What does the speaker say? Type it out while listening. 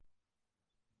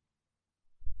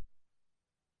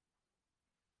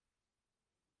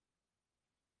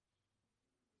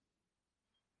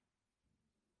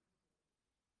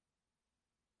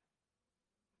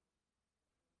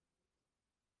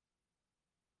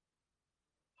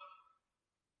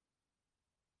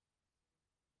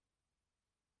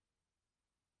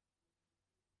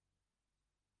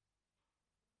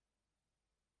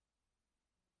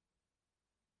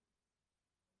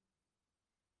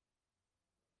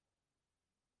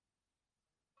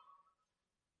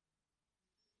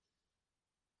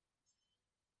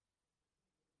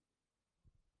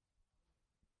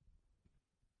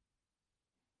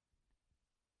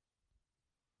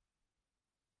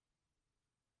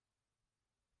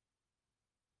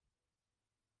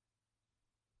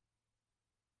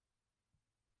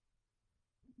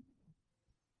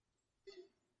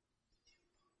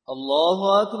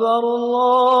الله أكبر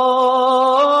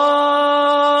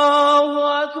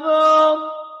الله أكبر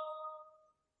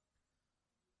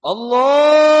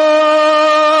الله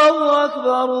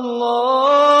أكبر الله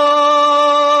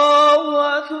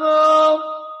أكبر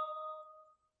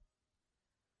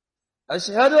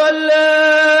أشهد أن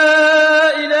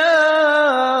لا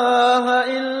إله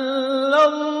إلا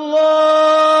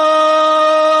الله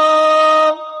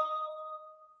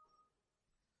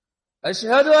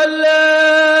أشهد أن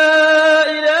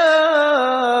لا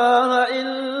إله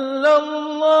إلا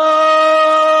الله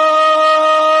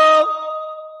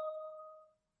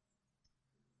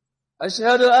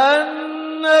أشهد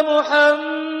أن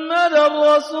محمدا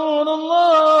رسول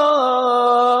الله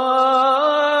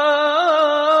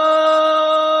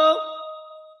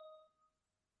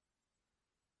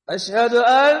أشهد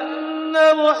أن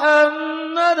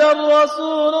محمدا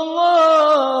رسول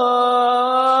الله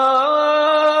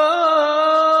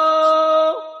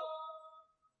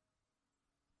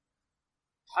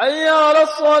حي على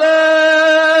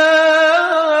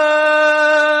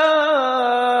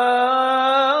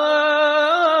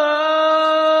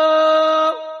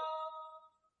الصلاة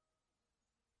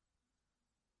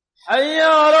حي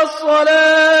على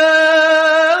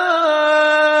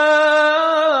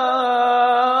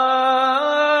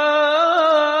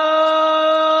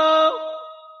الصلاة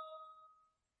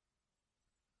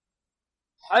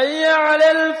حي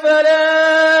على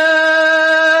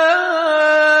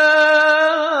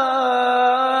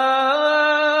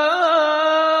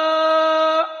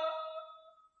الفلاح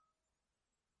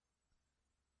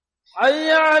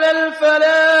حي على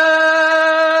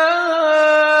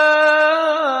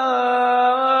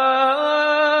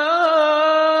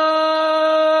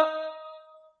الفلاح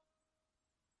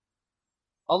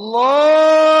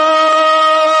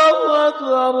الله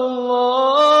أكبر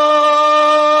الله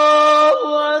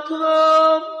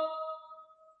أكبر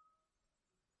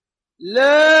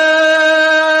لا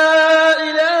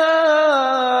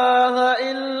إله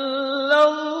إلا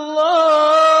الله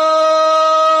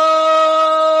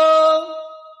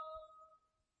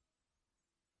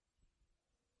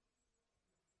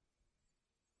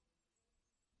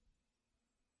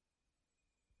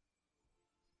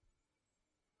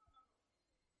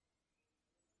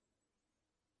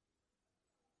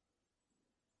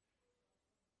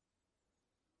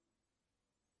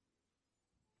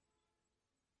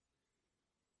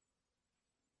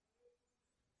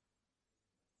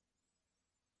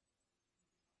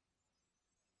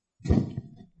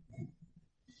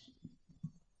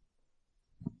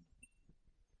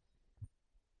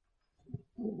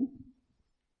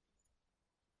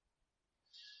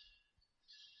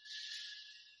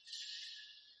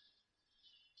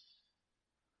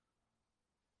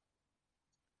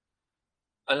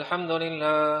الحمد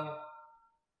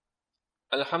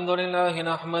لله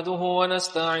نحمده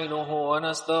ونستعينه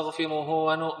ونستغفره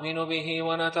ونؤمن به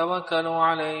ونتوكل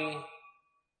عليه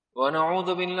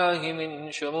ونعوذ بالله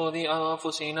من شرور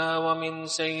أنفسنا ومن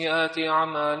سيئات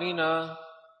أعمالنا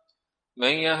من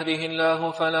يهده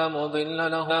الله فلا مضل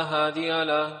له ولا هادي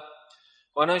له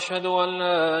ونشهد أن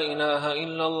لا إله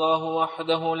إلا الله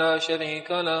وحده لا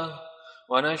شريك له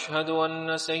ونشهد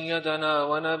أن سيدنا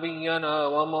ونبينا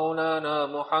ومولانا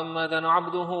محمدا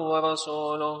عبده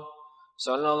ورسوله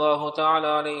صلى الله تعالى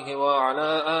عليه وعلى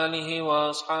آله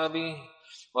وأصحابه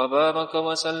وبارك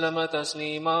وسلم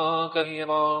تسليما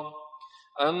كثيرا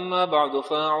أما بعد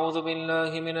فأعوذ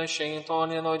بالله من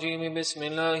الشيطان الرجيم بسم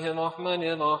الله الرحمن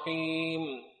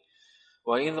الرحيم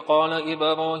وإذ قال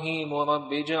إبراهيم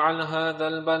رب اجعل هذا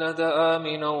البلد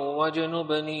آمنا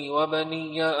واجنبني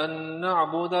وبني أن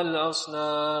نعبد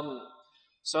الأصنام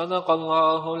صدق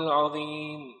الله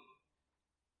العظيم.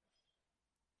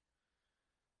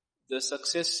 The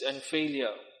success and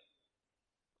failure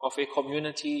of a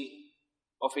community,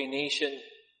 of a nation,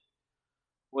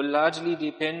 will largely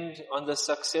depend on the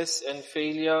success and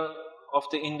failure of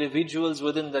the individuals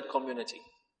within that community.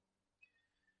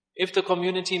 If the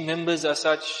community members are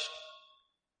such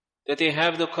that they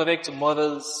have the correct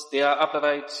morals, they are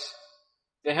upright,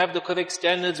 they have the correct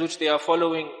standards which they are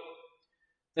following,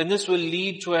 then this will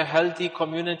lead to a healthy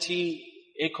community,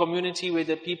 a community where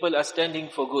the people are standing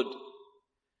for good.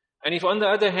 And if on the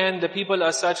other hand the people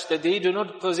are such that they do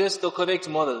not possess the correct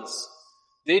morals,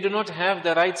 they do not have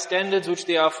the right standards which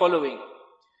they are following,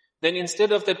 then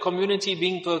instead of that community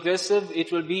being progressive, it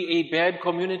will be a bad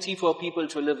community for people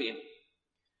to live in.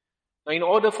 Now, in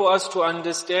order for us to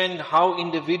understand how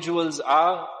individuals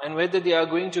are and whether they are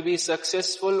going to be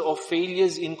successful or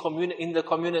failures in the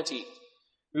community,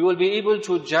 we will be able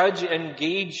to judge and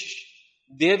gauge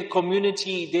their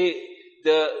community,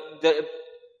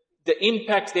 the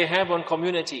impact they have on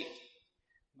community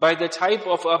by the type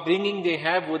of upbringing they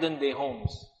have within their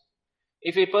homes.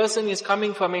 If a person is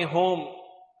coming from a home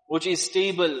which is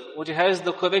stable, which has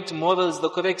the correct morals, the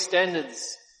correct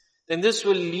standards, then this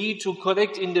will lead to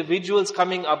correct individuals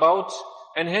coming about,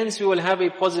 and hence we will have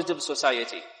a positive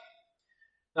society.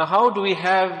 Now how do we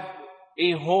have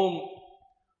a home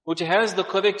which has the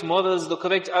correct morals, the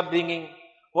correct upbringing?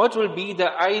 What will be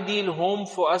the ideal home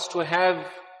for us to have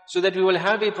so that we will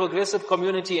have a progressive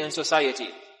community and society?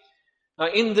 Now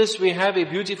in this we have a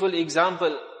beautiful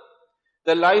example.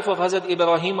 The life of Hazrat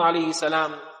Ibrahim alayhi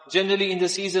salam. Generally in the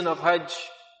season of Hajj,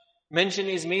 mention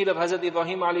is made of Hazrat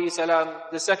Ibrahim alayhi salam,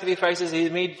 the sacrifices he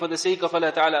made for the sake of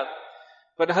Allah Ta'ala.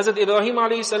 But Hazrat Ibrahim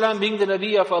alayhi salam, being the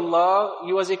Nabi of Allah,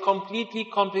 he was a completely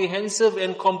comprehensive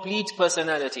and complete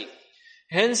personality.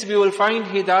 Hence we will find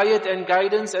hidayat and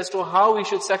guidance as to how we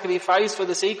should sacrifice for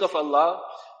the sake of Allah.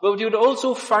 But you would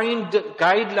also find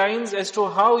guidelines as to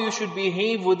how you should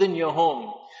behave within your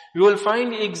home. You will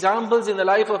find examples in the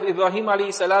life of Ibrahim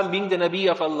alayhi salam, being the Nabi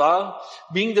of Allah,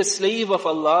 being the slave of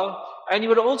Allah. And you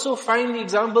will also find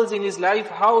examples in his life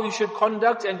how he should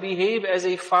conduct and behave as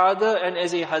a father and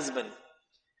as a husband.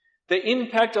 The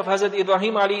impact of Hazrat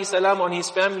Ibrahim alayhi salam on his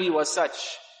family was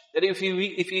such that if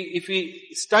we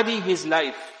study his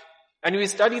life and we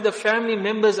study the family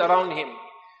members around him,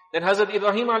 then Hazrat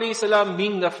Ibrahim alayhi salam,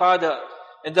 being the father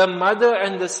and the mother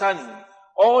and the son,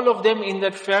 all of them in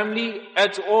that family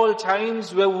at all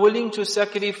times were willing to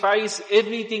sacrifice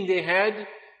everything they had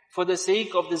for the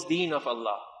sake of this deen of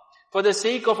Allah. For the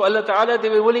sake of Allah Ta'ala, they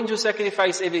were willing to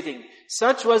sacrifice everything.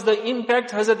 Such was the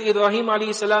impact Hazrat Ibrahim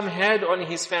alayhi salam had on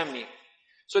his family.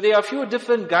 So there are a few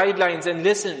different guidelines and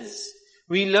lessons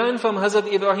we learn from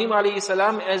Hazrat Ibrahim alayhi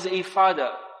salam as a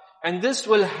father. And this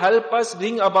will help us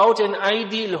bring about an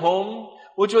ideal home,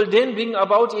 which will then bring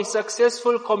about a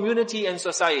successful community and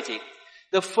society.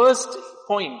 The first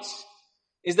point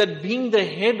is that being the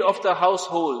head of the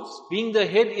households, being the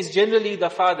head is generally the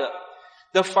father.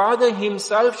 The father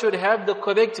himself should have the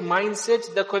correct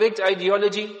mindset, the correct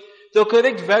ideology, the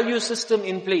correct value system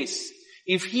in place.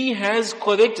 If he has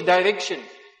correct direction,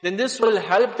 then this will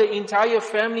help the entire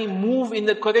family move in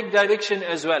the correct direction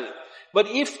as well. But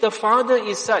if the father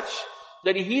is such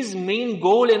that his main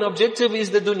goal and objective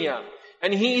is the dunya,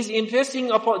 and he is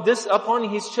impressing upon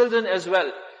his children as well,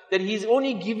 that he's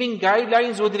only giving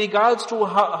guidelines with regards to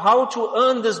how to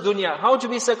earn this dunya, how to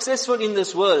be successful in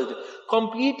this world,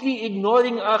 completely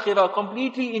ignoring akhirah,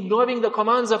 completely ignoring the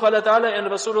commands of Allah Ta'ala and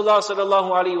Rasulullah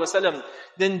sallallahu alaihi wasallam,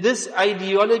 then this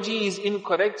ideology is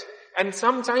incorrect, and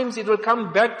sometimes it will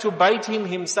come back to bite him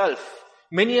himself.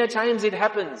 Many a times it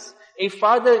happens. A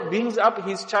father brings up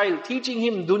his child, teaching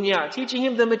him dunya, teaching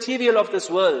him the material of this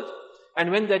world.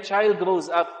 And when that child grows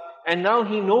up, and now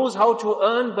he knows how to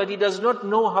earn, but he does not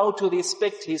know how to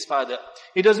respect his father.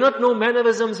 He does not know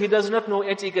mannerisms, he does not know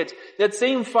etiquette. That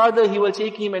same father, he will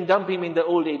take him and dump him in the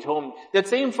old age home. That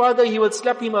same father, he will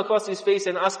slap him across his face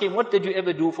and ask him, what did you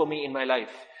ever do for me in my life?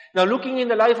 Now looking in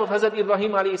the life of Hazrat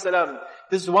Ibrahim alayhi salam,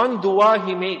 this one dua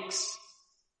he makes,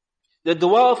 the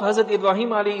dua of Hazrat Ibrahim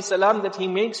alayhi salam that he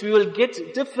makes, we will get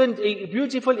a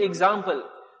beautiful example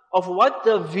of what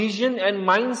the vision and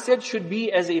mindset should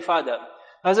be as a father.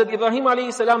 Hazrat Ibrahim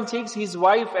alayhi salam takes his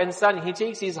wife and son, he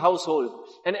takes his household.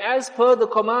 And as per the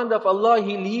command of Allah,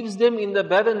 he leaves them in the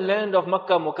barren land of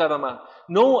Makkah Mukarramah.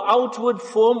 No outward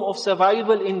form of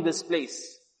survival in this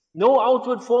place. No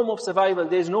outward form of survival.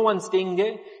 There's no one staying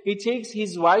there. He takes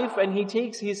his wife and he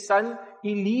takes his son.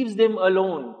 He leaves them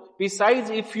alone.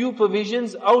 Besides a few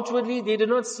provisions, outwardly they do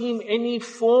not seem any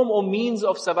form or means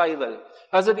of survival.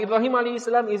 Hazrat Ibrahim alayhi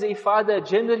salam is a father,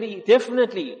 generally,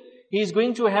 definitely. He is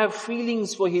going to have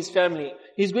feelings for his family.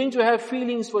 He is going to have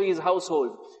feelings for his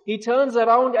household. He turns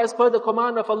around as per the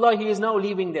command of Allah, he is now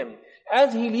leaving them.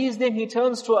 As he leaves them, he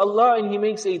turns to Allah and he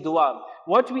makes a dua.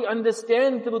 What we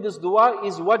understand through this dua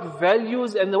is what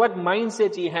values and what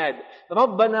mindset he had.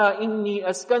 رَبَّنَا إِنِّي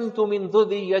أَسْكَنْتُ مِنْ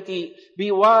ذُرِّيَّتِي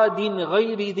بِوَادٍ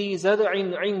غَيْرِ ذِي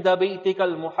زَرْعٍ عِنْدَ بَيْتِكَ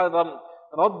الْمُحَرَّمِ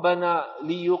رَبَّنَا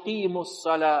لِيُقِيمُوا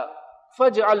الصَّلَاةَ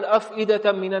فَاجْعَلْ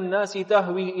أَفْئِدَةً مِنَ النَّاسِ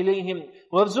تَهْوِي إِلَيْهِمْ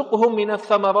وَارْزُقْهُمْ مِنَ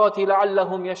الثَّمَرَاتِ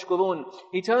لَعَلَّهُمْ يَشْكُرُونَ.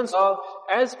 He turns,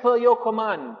 as per your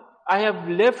command, I have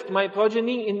left my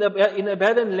progeny in a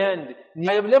barren land.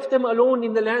 I have left them alone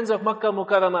in the lands of Makkah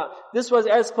Mukarramah. This was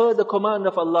as per the command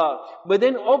of Allah. But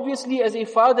then obviously as a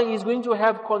father he is going to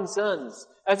have concerns.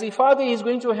 As a father he is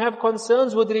going to have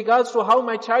concerns with regards to how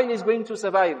my child is going to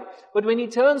survive. But when he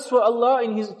turns to Allah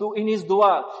in his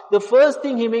dua, the first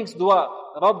thing he makes dua,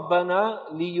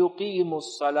 رَبَّنَا لِيُقِيمُوا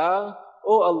الصَّلَاةَ.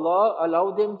 Oh Allah,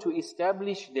 allow them to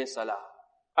establish their salah.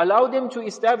 Allow them to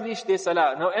establish their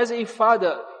salah. Now as a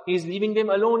father, he is leaving them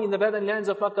alone in the barren lands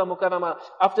of Makkah Mukarramah.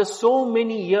 After so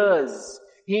many years,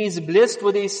 he is blessed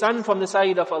with a son from the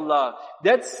side of Allah.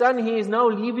 That son he is now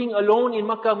leaving alone in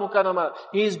Makkah Mukarramah.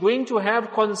 He is going to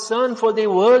have concern for their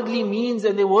worldly means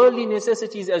and their worldly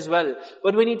necessities as well.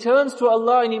 But when he turns to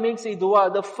Allah and he makes a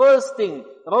dua, the first thing,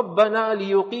 رَبَّنَا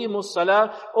لِيُقِيمُوا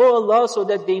الصَّلَاةِ, Oh Allah, so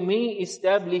that they may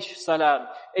establish salah.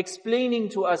 Explaining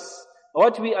to us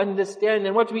what we understand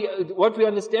and what we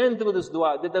understand through this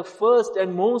dua, that the first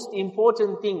and most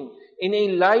important thing in a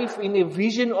life, in a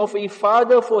vision of a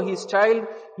father for his child,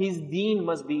 his deen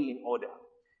must be in order.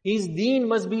 His deen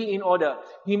must be in order.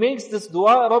 He makes this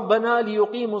dua, رَبَّنَا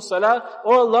لِيُقِيمُوا الصَّلَاةِ,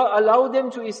 Oh Allah, allow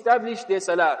them to establish their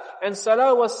salah. And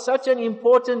salah was such an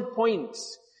important point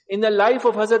in the life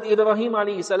of Hazrat Ibrahim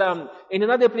alayhi salam. In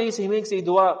another place he makes a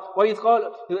dua, وَإِذْ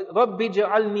قَالَ رَبِّ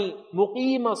جَعَلْنِي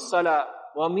مُقِيمَ الصَّلَاةِ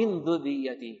وَمِنْ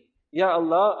ذُرِّيَّتِي. Ya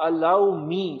Allah, allow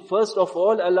me, first of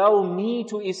all, allow me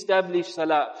to establish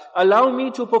salah. Allow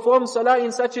me to perform salah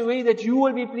in such a way that you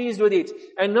will be pleased with it.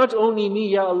 And not only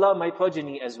me, Ya Allah, my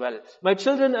progeny as well. My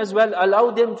children as well,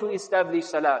 allow them to establish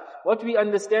salah. What we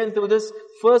understand through this,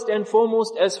 first and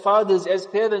foremost, as fathers, as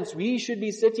parents, we should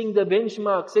be setting the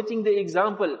benchmark, setting the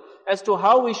example as to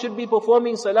how we should be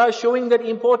performing salah, showing that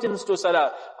importance to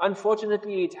salah.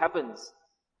 Unfortunately, it happens.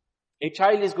 A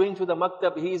child is going to the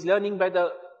maktab, he is learning by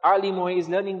the alim or he is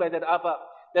learning by that appa.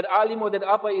 That alim or that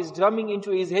appa is drumming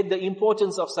into his head the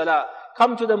importance of salah.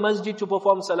 Come to the masjid to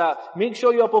perform salah. Make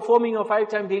sure you are performing your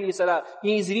 5-time daily salah.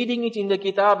 He is reading it in the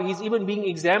kitab. He is even being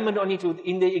examined on it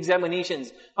in the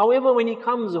examinations. However, when he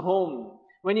comes home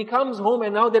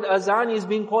and now that azan is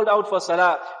being called out for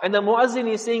salah, and the muazzin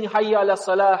is saying, Hayya ala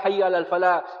salah, Hayya ala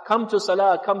falah, come to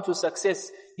salah, come to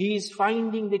success, he is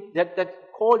finding that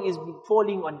call is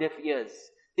falling on deaf ears.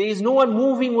 There is no one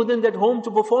moving within that home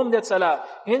to perform that salah.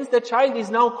 Hence the child is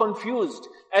now confused.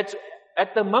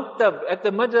 At the maktab, at the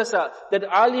madrasa, that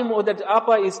alim or that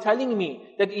appa is telling me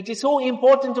that it is so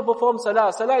important to perform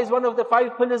salah. Salah is one of the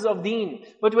 5 pillars of deen.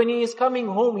 But when he is coming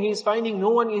home, he is finding no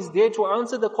one is there to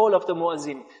answer the call of the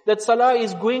muazzin. That salah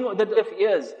is going on the deaf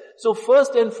ears. So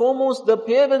first and foremost, the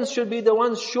parents should be the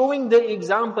ones showing the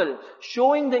example,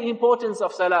 showing the importance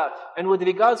of salah. And with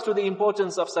regards to the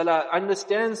importance of salah,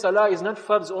 understand salah is not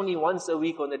farz only once a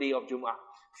week on the day of Jum'ah.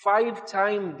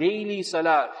 5-time daily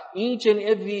salah. Each and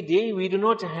every day we do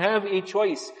not have a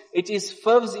choice. It is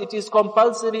farz, it is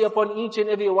compulsory upon each and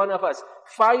every one of us.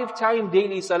 5-time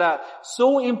daily salah.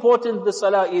 So important the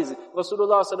salah is.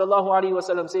 Rasulullah sallallahu alaihi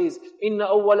wasallam says, Inna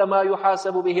awwala ma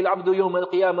yuhasabu bihi al-abdu yawm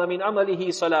al-qiyamah min amalihi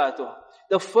salatuh.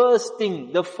 The first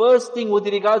thing with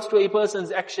regards to a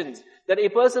person's actions, that a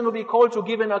person will be called to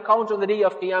give an account on the day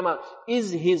of Qiyamah,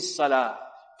 is his salah.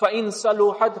 فَإِن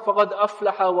صَلُوحَتْ فَقَدْ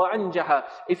أَفْلَحَ وَأَنْجَحَ.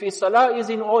 If his salah is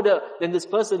in order, then this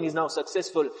person is now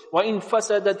successful. وَإِن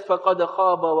فَسَدَتْ فَقَدْ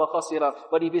خَابَ وَخَسِرَ.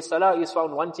 But if his salah is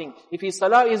found wanting, if his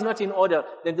salah is not in order,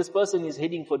 then this person is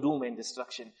heading for doom and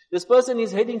destruction. This person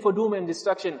is heading for doom and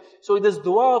destruction. So this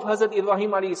dua of Hazrat Ibrahim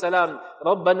alayhi salam,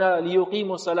 رَبَّنَا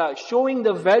لِيُقِيمُوا الصَّلَاةِ, showing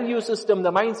the value system,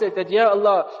 the mindset that, Ya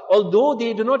Allah, although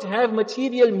they do not have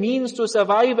material means to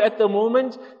survive at the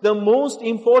moment, the most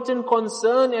important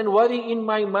concern and worry in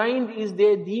my mind is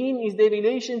their deen, is their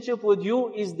relationship with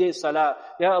you, is their salah.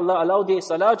 Ya Allah, allow their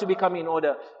salah to become in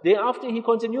order. Thereafter he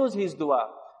continues his dua.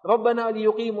 رَبَّنَا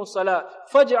لِيُقِيمُوا الصَّلَاةِ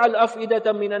فَاجْعَلْ أَفْئِدَةً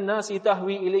مِنَ النَّاسِ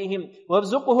تَهْوِي إِلَيْهِمْ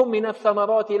وَارْزُقْهُمْ مِنَ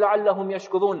الثَّمَرَاتِ لَعَلَّهُمْ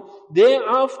يَشْكُرُونَ.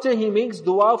 Thereafter he makes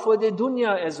dua for their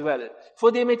dunya as well,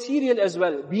 for their material as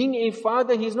well. Being a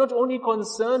father, he is not only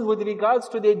concerned with regards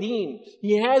to their deen,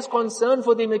 he has concern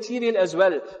for their material as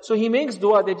well. So he makes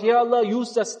dua that, Ya Allah, you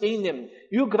sustain them.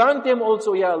 You grant them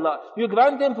also, Ya Allah. You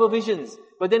grant them provisions.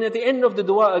 But then at the end of the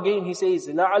dua again he says,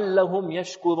 لَعَلَّهُمْ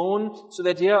يَشْكُرُونَ, so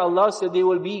that, Ya Allah, so they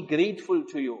will be grateful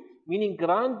to you. Meaning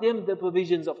grant them the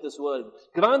provisions of this world.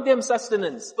 Grant them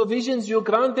sustenance. Provisions you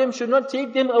grant them should not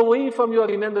take them away from your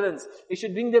remembrance. It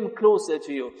should bring them closer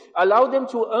to you. Allow them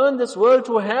to earn this world,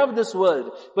 to have this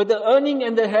world. But the earning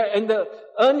and the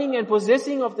earning and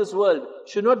possessing of this world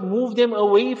should not move them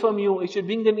away from you. It should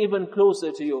bring them even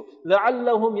closer to you.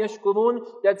 لَعَلَّهُمْ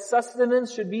يَشْكُرُونَ. That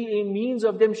sustenance should be a means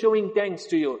of them showing thanks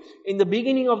to you. In the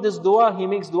beginning of this dua, he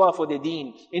makes dua for the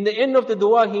deen. In the end of the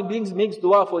dua, he makes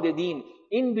dua for the deen.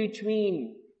 In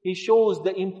between, he shows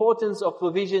the importance of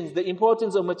provisions, the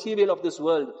importance of material of this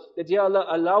world. That, Ya Allah,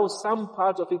 allow some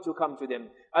part of it to come to them.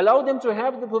 Allow them to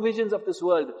have the provisions of this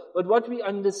world. But what we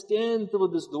understand through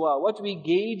this dua, what we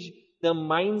gauge, the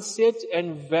mindset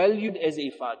and valued as a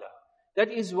father. That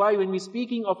is why when we're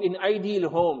speaking of an ideal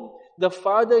home, the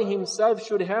father himself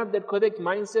should have that correct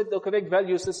mindset, the correct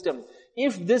value system.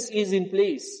 If this is in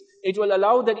place, it will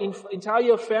allow that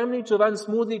entire family to run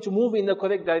smoothly, to move in the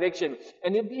correct direction.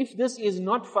 And if this is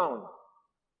not found,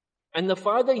 and the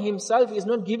father himself is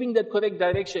not giving that correct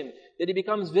direction, then it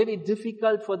becomes very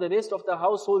difficult for the rest of the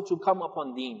household to come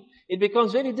upon deen. It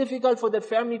becomes very difficult for that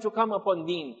family to come upon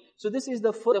deen. So this is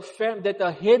that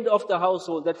the head of the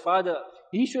household, that father,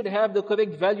 he should have the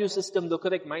correct value system, the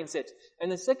correct mindset.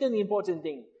 And the second important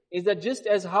thing is that just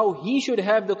as how he should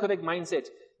have the correct mindset,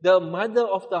 the mother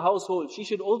of the household, she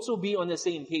should also be on the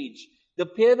same page. The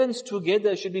parents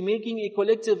together should be making a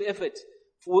collective effort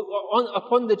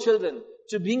upon the children,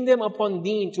 to bring them upon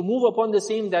deen, to move upon the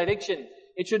same direction.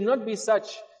 It should not be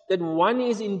such that one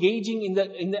is engaging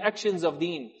in the actions of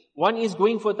deen. One is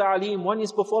going for ta'aleem, one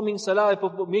is performing salah,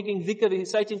 making dhikr,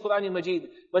 reciting Quran and Majid,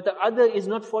 but the other is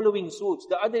not following suit.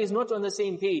 The other is not on the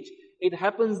same page. It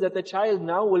happens that the child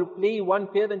now will play one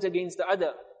parent against the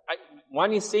other.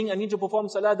 One is saying, I need to perform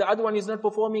salah, the other one is not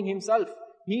performing himself.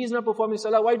 He is not performing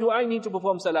salah, why do I need to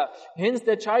perform salah? Hence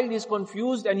the child is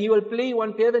confused and he will play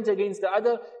one parent against the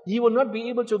other. He will not be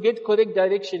able to get correct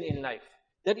direction in life.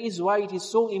 That is why it is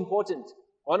so important.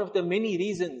 One of the many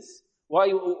reasons why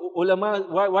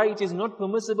it is not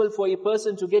permissible for a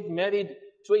person to get married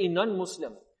to a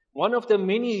non-Muslim. One of the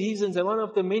many reasons and one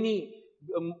of the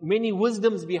many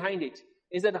wisdoms behind it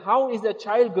is that how is the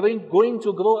child going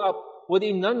to grow up with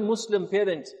a non-Muslim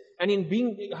parent, and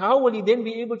how will he then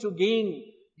be able to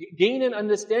gain an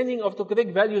understanding of the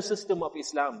correct value system of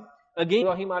Islam? Again,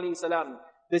 Ibrahim alayhi salam,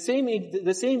 the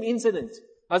same incident.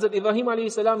 Hazrat Ibrahim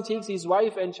alayhi salam takes his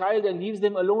wife and child and leaves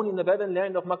them alone in the barren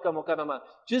land of Makkah Mukarramah.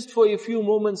 Just for a few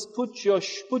moments, put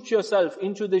yourself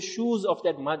into the shoes of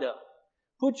that mother.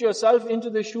 Put yourself into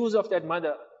the shoes of that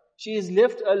mother. She is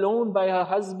left alone by her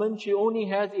husband. She only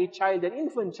has a child, an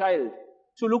infant child,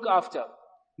 to look after.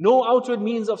 No outward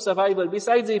means of survival.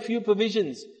 Besides a few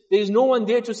provisions, there is no one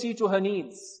there to see to her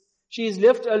needs. She is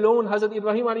left alone. Hazrat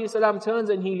Ibrahim alayhi salam turns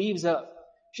and he leaves her.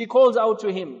 She calls out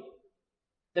to him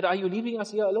that, are you leaving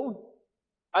us here alone?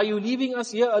 Are you leaving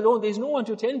us here alone? There is no one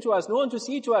to tend to us, no one to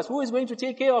see to us. Who is going to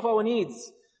take care of our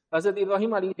needs? Hazrat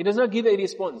Ibrahim alayhi, he does not give a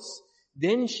response.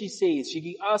 Then she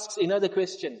asks another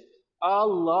question.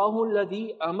 Allahu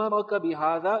alladhi amaraka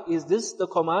bihadha. Is this the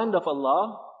command of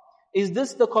Allah? Is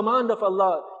this the command of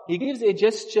Allah? He gives a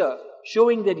gesture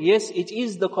showing that yes, it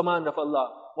is the command of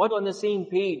Allah. What on the same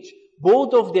page?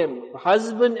 Both of them,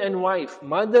 husband and wife,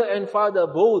 mother and father,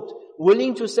 both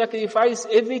willing to sacrifice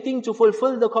everything to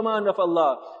fulfill the command of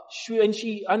Allah. And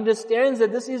she understands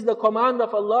that this is the command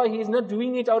of Allah. He is not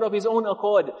doing it out of his own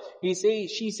accord. She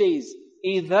says,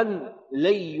 إِذَنْ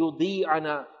لَيْ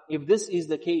يُضِيعَنَا. If this is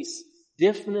the case,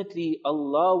 definitely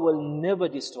Allah will never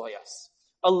destroy us.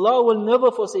 Allah will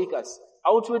never forsake us.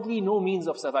 Outwardly, no means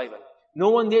of survival.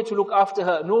 No one there to look after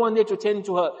her. No one there to tend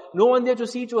to her. No one there to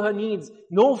see to her needs.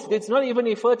 No, it's not even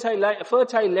a fertile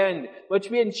land. But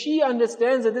when she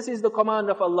understands that this is the command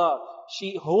of Allah,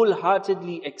 she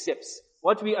wholeheartedly accepts.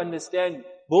 What we understand,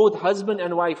 both husband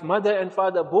and wife, mother and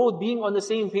father, both being on the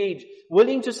same page,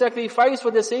 willing to sacrifice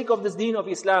for the sake of this deen of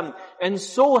Islam. And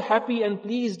so happy and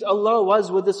pleased Allah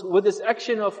was with this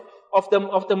action of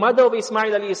the mother of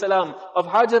Ismail alayhi salam, of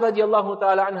Hajar radiallahu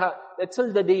ta'ala anha, that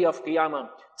till the day of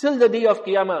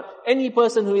Qiyamah, any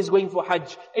person who is going for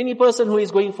Hajj, any person who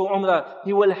is going for Umrah,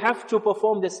 he will have to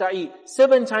perform the sa'i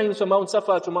 7 times from Mount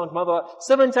Safa to Mount Marwa.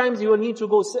 7 times he will need to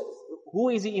go. Who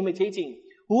is he imitating?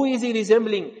 Who is he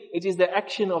resembling? It is the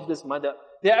action of this mother,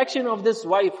 the action of this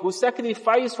wife who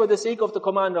sacrificed for the sake of the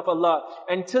command of Allah.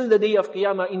 Until the day of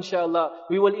Qiyamah, inshallah,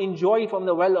 we will enjoy from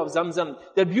the well of Zamzam,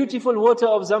 the beautiful water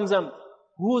of Zamzam,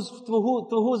 through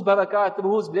whose barakat,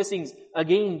 through whose blessings,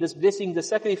 again this blessing, the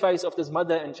sacrifice of this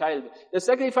mother and child. The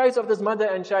sacrifice of this mother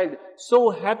and child. So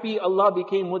happy Allah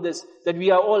became with us that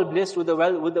we are all blessed with the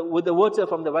well, with the water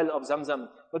from the well of Zamzam.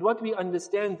 But what we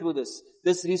understand through this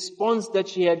response that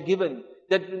she had given,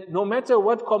 that no matter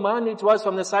what command it was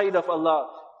from the side of Allah,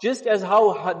 just as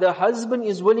how the husband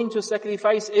is willing to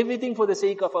sacrifice everything for the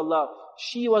sake of Allah,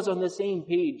 she was on the same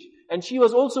page. And she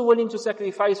was also willing to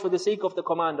sacrifice for the sake of the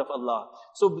command of Allah.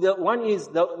 So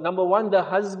number one, the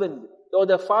husband or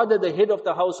the father, the head of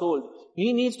the household.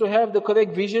 He needs to have the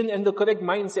correct vision and the correct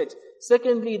mindset.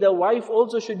 Secondly, the wife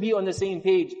also should be on the same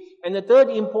page. And the third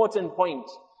important point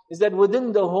is that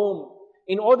within the home,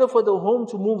 in order for the home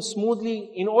to move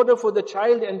smoothly, in order for the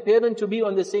child and parent to be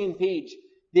on the same page,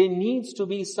 there needs to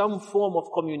be some form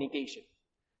of communication.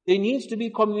 There needs to be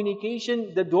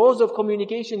communication. The doors of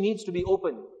communication needs to be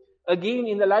open. Again,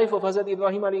 in the life of Hazrat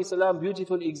Ibrahim alayhi salam,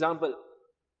 beautiful example.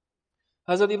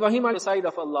 Hazrat Ibrahim alayhi side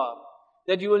of Allah,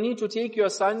 that you will need to take your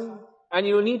son and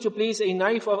you will need to place a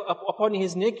knife upon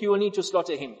his neck, you will need to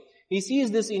slaughter him. He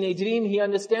sees this in a dream. He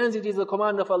understands it is the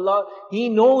command of Allah. He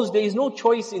knows there is no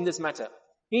choice in this matter.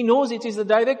 He knows it is the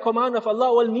direct command of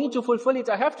Allah. Well, me to fulfill it,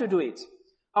 I have to do it.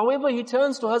 However, he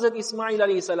turns to Hazrat Ismail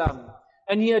alayhi salam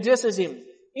and he addresses him.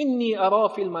 Inni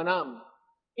ara fil manam.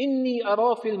 Inni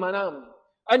ara fil manam.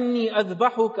 Anni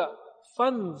adbahuka.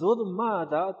 Fanzur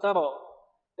mada tara.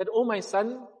 That, oh my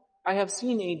son, I have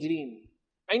seen a dream.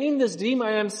 And in this dream,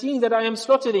 I am seeing that I am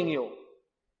slaughtering you.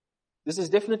 This is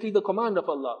definitely the command of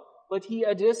Allah. But he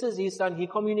addresses his son, he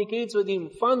communicates with him,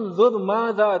 فَانْظُرْ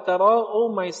مَاذَا تَرَى.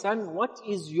 Oh my son, what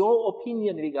is your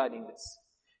opinion regarding this?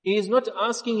 He is not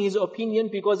asking his opinion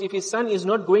because if his son is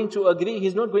not going to agree, he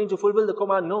is not going to fulfill the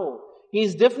command. No. He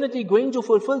is definitely going to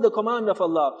fulfill the command of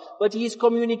Allah. But he is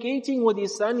communicating with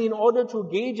his son in order to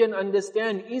gauge and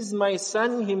understand, is my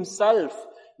son himself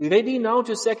ready now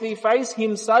to sacrifice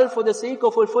himself for the sake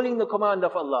of fulfilling the command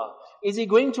of Allah? Is he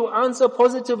going to answer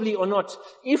positively or not?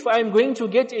 If I am going to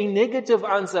get a negative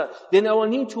answer, then I will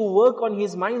need to work on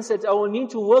his mindset. I will need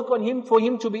to work on him for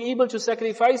him to be able to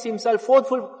sacrifice himself for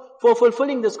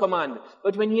fulfilling this command.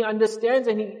 But when he understands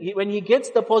and when he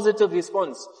gets the positive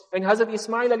response, and Hazrat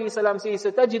Ismail alayhi salam says,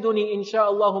 "Satajiduni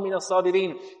insha'Allahu min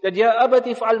as-sabirin," that ya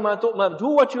abati fa'al ma tu'mar, do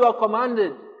what you are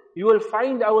commanded. You will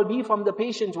find I will be from the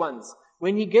patient ones.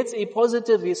 When he gets a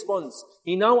positive response,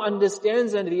 he now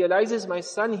understands and realizes my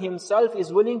son himself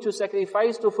is willing to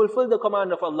sacrifice to fulfill the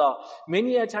command of Allah.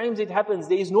 Many a times it happens,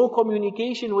 there is no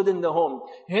communication within the home.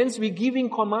 Hence we're giving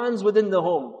commands within the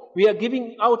home. We are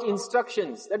giving out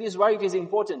instructions. That is why it is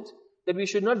important that we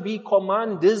should not be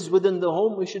commanders within the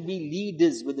home, we should be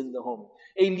leaders within the home.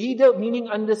 A leader meaning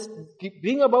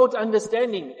bring about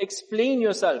understanding, explain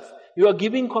yourself. You are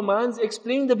giving commands,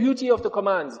 explain the beauty of the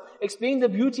commands, explain the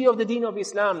beauty of the deen of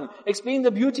Islam, explain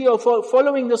the beauty of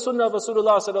following the sunnah of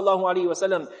Rasulullah sallallahu alaihi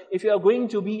wasallam. If you are going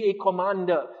to be a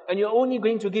commander and you are only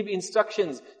going to give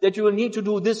instructions that you will need to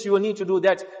do this, you will need to do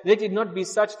that, let it not be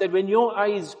such that when your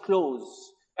eyes close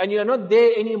and you are not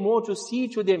there anymore to see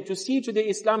to them, to see to the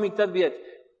Islamic tarbiyat,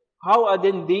 how are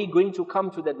then they going to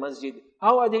come to that masjid?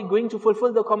 How are they going to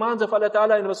fulfill the commands of Allah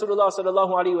Ta'ala and Rasulullah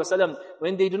Sallallahu Alaihi Wasallam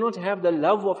when they do not have the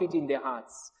love of it in their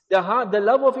hearts? The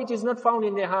love of it is not found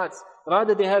in their hearts.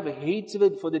 Rather they have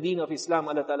hatred for the deen of Islam.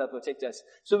 Allah Ta'ala protect us.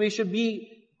 So we should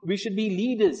be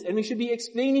leaders and we should be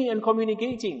explaining and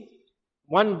communicating.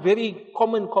 One very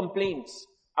common complaint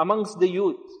amongst the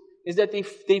youth is that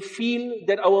if they feel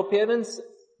that our parents,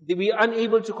 we are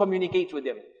unable to communicate with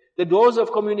them. The doors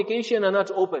of communication are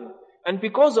not open. And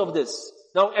because of this,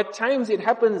 now at times it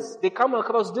happens, they come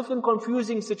across different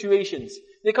confusing situations.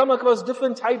 They come across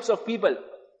different types of people,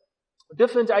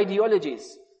 different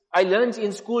ideologies. I learned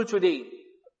in school today,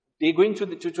 they're going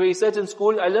to a certain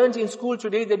school, I learned in school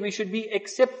today that we should be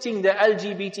accepting the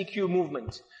LGBTQ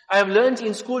movement. I have learned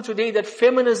in school today that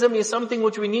feminism is something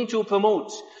which we need to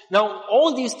promote. Now,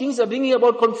 all these things are bringing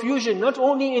about confusion, not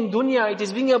only in dunya, it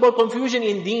is bringing about confusion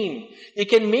in deen. They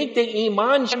can make the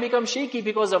iman become shaky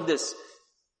because of this.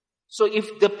 So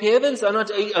if the parents are not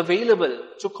available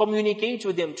to communicate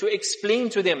with them, to explain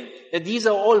to them that these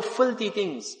are all filthy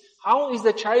things, how is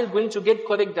the child going to get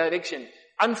correct direction?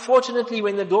 Unfortunately,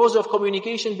 when the doors of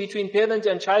communication between parent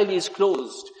and child is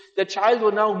closed, the child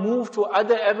will now move to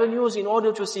other avenues in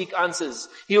order to seek answers.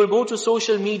 He will go to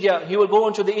social media, he will go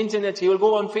onto the internet, he will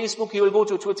go on Facebook, he will go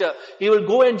to Twitter, he will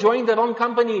go and join the wrong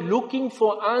company looking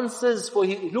for answers,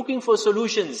 looking for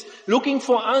solutions, looking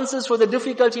for answers for the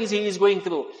difficulties he is going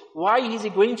through. Why is he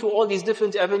going to all these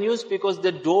different avenues? Because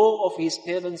the door of his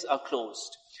parents are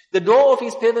closed. The door of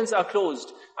his parents are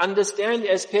closed. Understand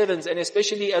as parents and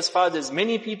especially as fathers,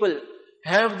 many people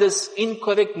have this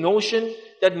incorrect notion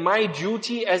that my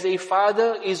duty as a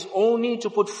father is only to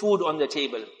put food on the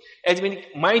table.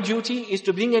 My duty is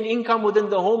to bring an income within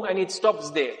the home and it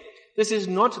stops there. This is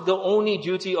not the only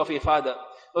duty of a father.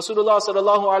 Rasulullah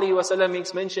sallallahu alaihi wasallam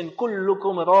makes mention,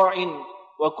 "Kullukum ra'in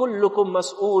wa kullukum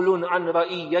mas'ulun an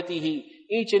ra'iyatihi."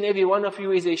 Each and every one of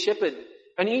you is a shepherd.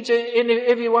 And each and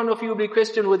every one of you will be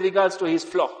questioned with regards to his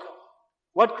flock.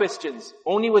 What questions?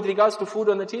 Only with regards to food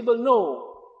on the table? No.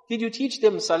 Did you teach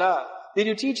them salah? Did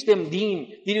you teach them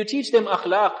deen? Did you teach them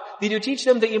akhlaq? Did you teach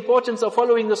them the importance of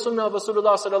following the sunnah of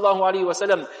Rasulullah sallallahu alaihi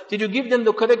wasallam? Did you give them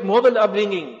the correct moral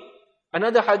upbringing?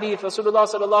 Another hadith, Rasulullah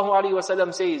sallallahu alaihi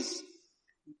wasallam says,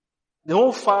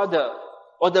 no father,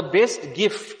 or the best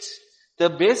gift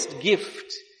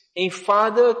a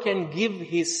father can give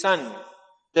his son,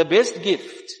 the best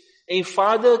gift a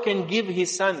father can give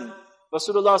his son,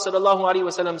 Rasulullah sallallahu alaihi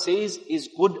wasallam says, is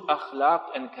good akhlaq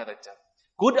and character.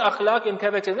 Good akhlaq and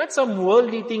character, not some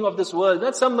worldly thing of this world,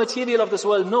 not some material of this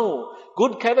world, no.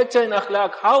 Good character and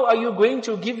akhlaq. How are you going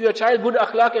to give your child good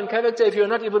akhlaq and character if you're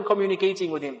not even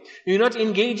communicating with him? You're not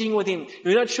engaging with him.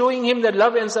 You're not showing him that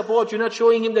love and support. You're not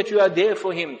showing him that you are there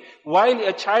for him. While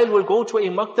a child will go to a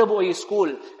maktab or a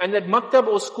school, and that maktab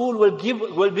or school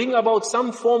will bring about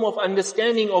some form of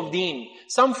understanding of deen,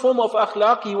 some form of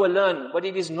akhlaq he will learn, but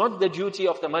it is not the duty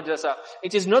of the madrasa.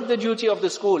 It is not the duty of the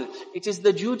school. It is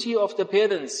the duty of the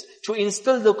parents to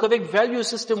instill the correct value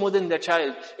system within the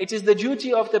child. It is the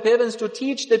duty of the parents to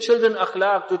teach the children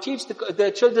akhlaq, to teach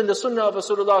the children the sunnah of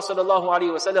Rasulullah sallallahu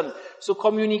alaihi wasallam. So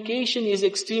communication is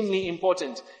extremely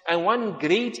important. And one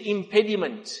great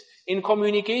impediment in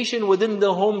communication within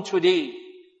the home today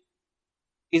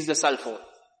is the cell phone.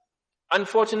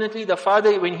 Unfortunately, the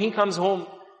father, when he comes home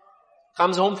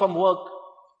from work,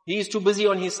 he is too busy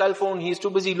on his cell phone, he is too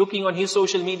busy looking on his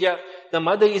social media. The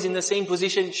mother is in the same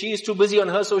position, she is too busy on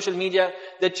her social media.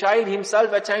 The child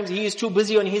himself at times, he is too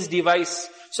busy on his device.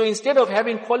 So instead of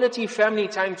having quality family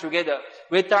time together,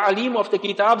 where ta'aleem of the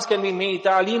kitabs can be made,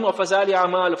 ta'aleem of fazali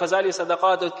amal, fazali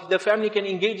sadaqat, the family can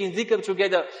engage in dhikr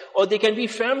together, or there can be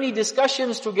family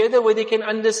discussions together where they can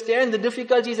understand the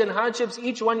difficulties and hardships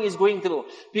each one is going through.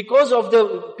 Because of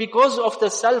the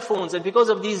cell phones and because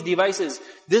of these devices,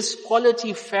 this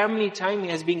quality family time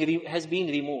has been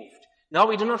removed. Now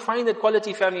we do not find that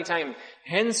quality family time.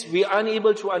 Hence, we are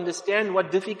unable to understand what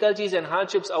difficulties and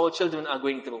hardships our children are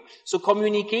going through. So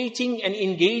communicating and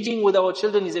engaging with our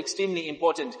children is extremely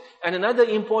important. And another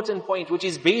important point, which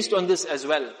is based on this as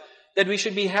well, that we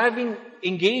should be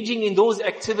engaging in those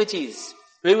activities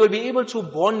where we'll be able to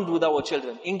bond with our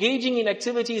children. Engaging in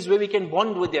activities where we can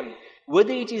bond with them.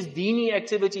 Whether it is deeni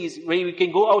activities where we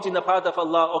can go out in the path of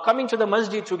Allah, or coming to the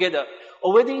masjid together,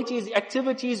 or whether it is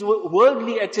activities,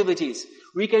 worldly activities,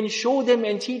 we can show them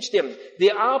and teach them.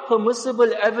 There are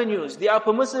permissible avenues, there are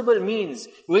permissible means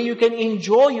where you can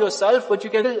enjoy yourself, but you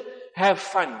can have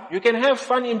fun. You can have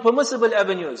fun in permissible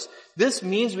avenues. This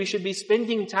means we should be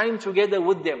spending time together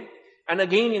with them. And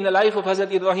again, in the life of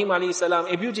Hazrat Ibrahim alayhi salam,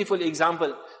 a beautiful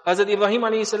example. Hazrat Ibrahim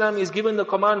alayhi salam is given the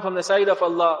command from the side of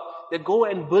Allah that go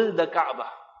and build the Kaaba.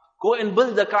 Go and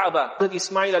build the Kaaba. Hazrat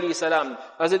Ismail alayhi salam,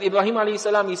 Hazrat Ibrahim alayhi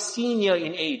salam is senior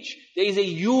in age. There is a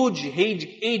huge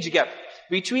age gap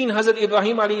between Hazrat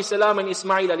Ibrahim alayhi salam and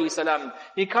Ismail alayhi salam.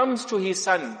 He comes to his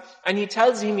son and he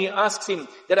asks him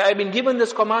that I have been given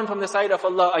this command from the side of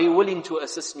Allah. Are you willing to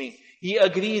assist me? He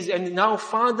agrees, and now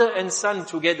father and son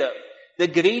together. The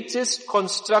greatest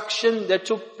construction that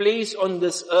took place on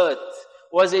this earth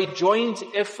was a joint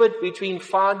effort between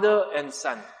father and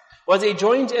son. Was a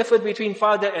joint effort between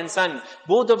father and son.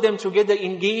 Both of them together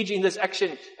engage in this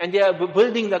action, and they are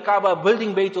building the Kaaba,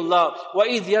 building Baytullah.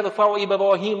 وَإِذْ يَرْفَعُ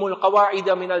إِبْرَاهِيمُ الْقَوَاعِدَ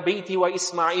مِنَ الْبَيْتِ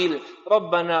وَإِسْمَعِيلُ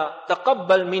رَبَّنَا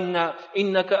تَقَبَّلْ مِنَّا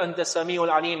إِنَّكَ أَنْتَ السَّمِيعُ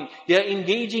الْعَلِيمُ. They are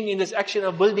engaging in this action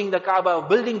of building the Kaaba, of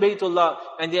building Baytullah,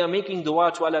 and they are making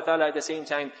dua to Allah Ta'ala at the same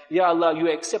time. Ya Allah, you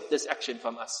accept this action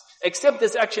from us. Accept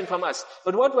this action from us.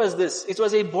 But what was this? It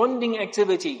was a bonding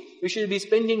activity. We should be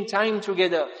spending time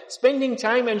together. Spending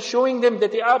time and showing them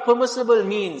that there are permissible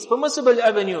means, permissible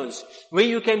avenues, where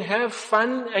you can have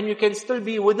fun and you can still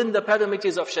be within the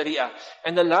parameters of Sharia.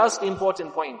 And the last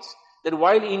important point, that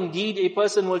while indeed a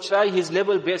person will try his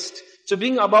level best to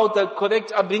bring about the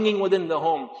correct upbringing within the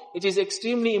home, it is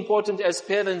extremely important as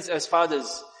parents, as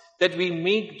fathers, that we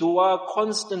make dua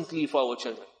constantly for our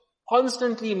children.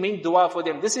 Constantly make dua for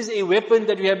them. This is a weapon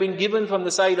that we have been given from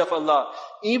the side of Allah.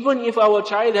 Even if our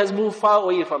child has moved far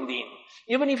away from deen,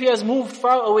 even if he has moved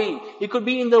far away, he could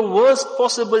be in the worst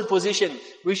possible position,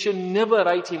 we should never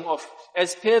write him off.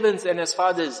 As parents and as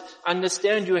fathers,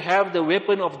 understand you have the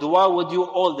weapon of dua with you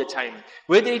all the time.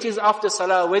 Whether it is after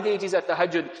salah, whether it is at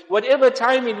tahajjud, whatever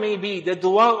time it may be, the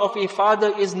dua of a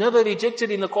father is never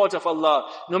rejected in the court of Allah.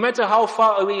 No matter how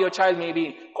far away your child may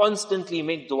be, constantly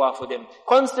make dua for them.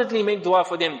 Constantly make dua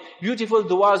for them. Beautiful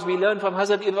duas we learn from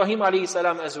Hazrat Ibrahim alayhi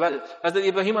salam as well. Hazrat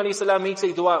Ibrahim alayhi salam makes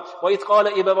a dua. وَإِذْ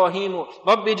قَالَ إِبْرَاهِيمُ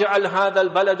رَبِّ جَعَلْ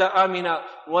هَذَا الْبَلَدَ آمِنًا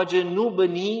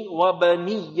وَجْنُبْنِي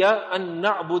وَبَنِيَّ أَن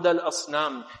نَعْبُدَ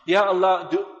الْأَصْنَامِ. Ya Allah,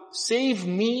 save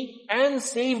me and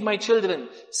save my children.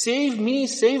 Save me,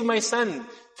 save my son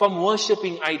from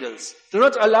worshipping idols. Do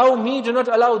not allow me, do not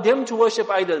allow them to worship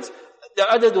idols.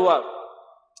 The other dua,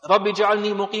 Rabbi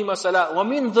ja'alni muqima salah wa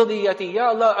min dhurriyyati. Ya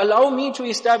Allah, allow me to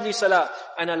establish salah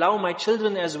and allow my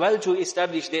children as well to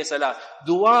establish their salah.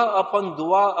 Dua upon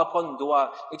dua upon dua.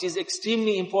 It is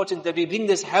extremely important that we bring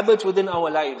this habit within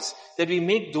our lives, that we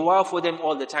make dua for them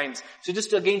all the times. So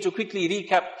just again to quickly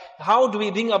recap, how do we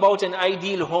bring about an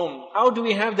ideal home? How do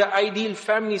we have the ideal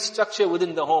family structure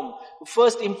within the home?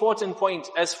 First important point,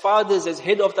 as fathers, as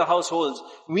head of the households,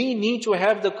 we need to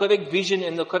have the correct vision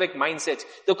and the correct mindset,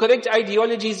 the correct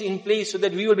ideologies in place so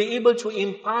that we will be able to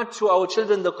impart to our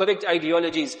children the correct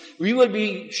ideologies. We will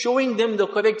be showing them the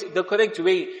correct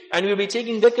way, and we'll be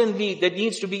taking secondly, that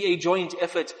needs to be a joint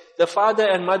effort. The father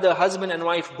and mother, husband and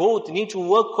wife, both need to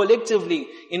work collectively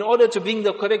in order to bring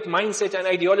the correct mindset and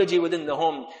ideology within the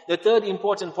home. The third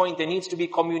important point, there needs to be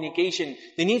communication.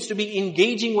 There needs to be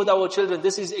engaging with our children.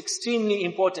 This is extremely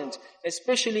important,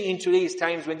 especially in today's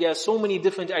times when there are so many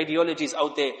different ideologies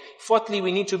out there. Fourthly,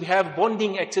 we need to have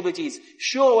bonding activities.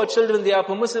 Show our children there are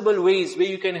permissible ways where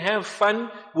you can have fun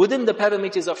within the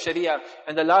parameters of Sharia.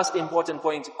 And the last important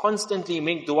point, constantly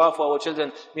make dua for our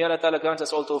children. May Allah Ta'ala grant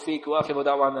us all tawfiq. Wa akhiru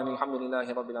da'wana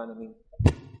alhamdulillahi rabbil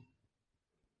alameen.